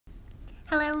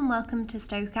Hello and welcome to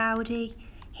Stoke Audi.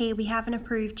 Here we have an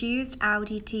approved used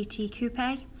Audi TT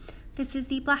Coupe. This is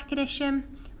the black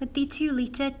edition with the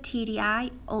 2-litre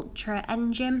TDI Ultra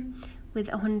engine with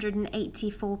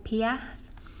 184 PS.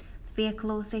 The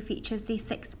vehicle also features the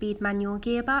 6-speed manual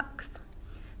gearbox.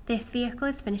 This vehicle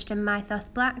is finished in Mythos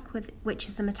Black, which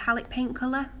is a metallic paint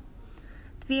colour.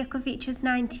 The vehicle features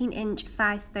 19-inch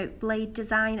 5-spoke blade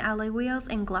design alloy wheels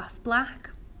in gloss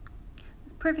black.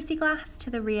 Privacy glass to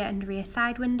the rear and rear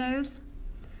side windows.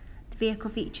 The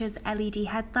vehicle features LED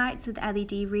headlights with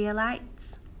LED rear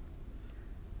lights.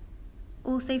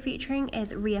 Also featuring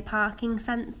is rear parking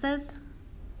sensors,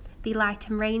 the light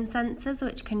and rain sensors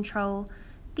which control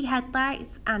the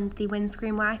headlights and the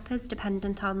windscreen wipers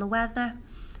dependent on the weather,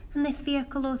 and this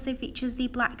vehicle also features the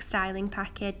black styling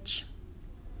package.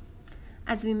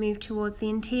 As we move towards the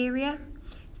interior,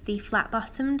 it's the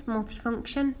flat-bottomed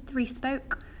multifunction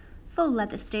 3-spoke full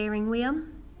leather steering wheel.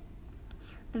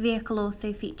 The vehicle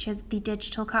also features the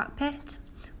digital cockpit,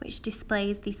 which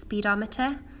displays the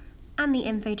speedometer and the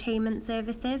infotainment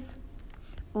services,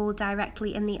 all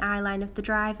directly in the eye line of the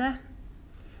driver.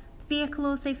 The vehicle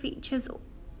also features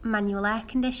manual air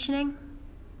conditioning,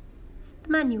 the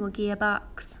manual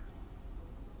gearbox,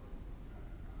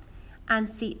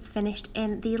 and seats finished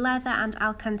in the leather and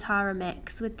Alcantara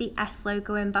mix with the S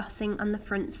logo embossing on the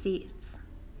front seats.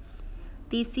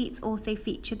 These seats also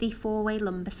feature the 4-way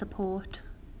lumbar support.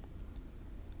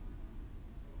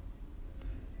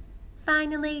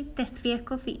 Finally, this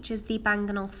vehicle features the Bang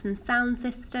 & Olufsen sound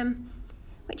system,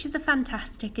 which is a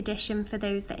fantastic addition for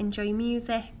those that enjoy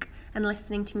music and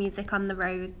listening to music on the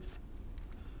roads.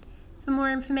 For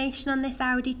more information on this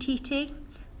Audi TT,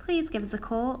 please give us a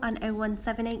call on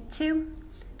 01782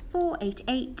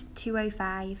 488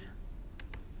 205.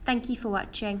 Thank you for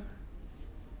watching.